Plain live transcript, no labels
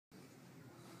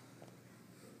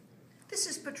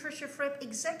Patricia Fripp,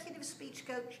 Executive Speech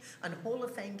Coach and Hall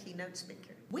of Fame Keynote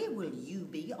Speaker. Where will you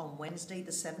be on Wednesday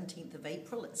the 17th of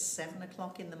April at 7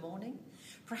 o'clock in the morning?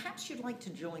 Perhaps you'd like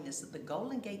to join us at the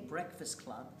Golden Gate Breakfast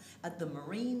Club at the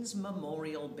Marines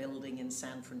Memorial Building in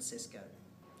San Francisco.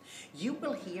 You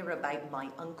will hear about my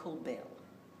Uncle Bill.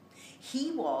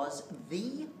 He was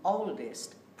the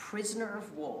oldest prisoner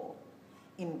of war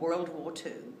in World War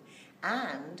II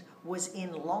and was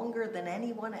in longer than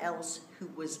anyone else who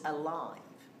was alive.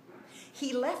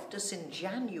 He left us in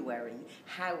January.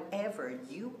 However,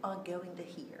 you are going to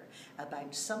hear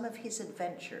about some of his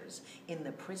adventures in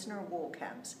the prisoner of war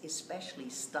camps, especially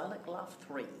Stalag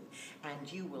 3,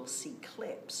 and you will see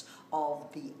clips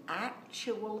of the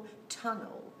actual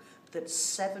tunnel that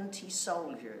 70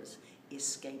 soldiers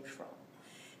escaped from.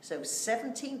 So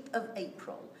 17th of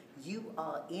April, you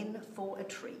are in for a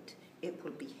treat. It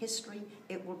will be history,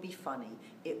 it will be funny,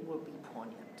 it will be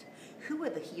poignant. Who are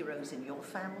the heroes in your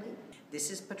family?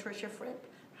 This is Patricia Fripp.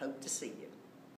 Hope to see you.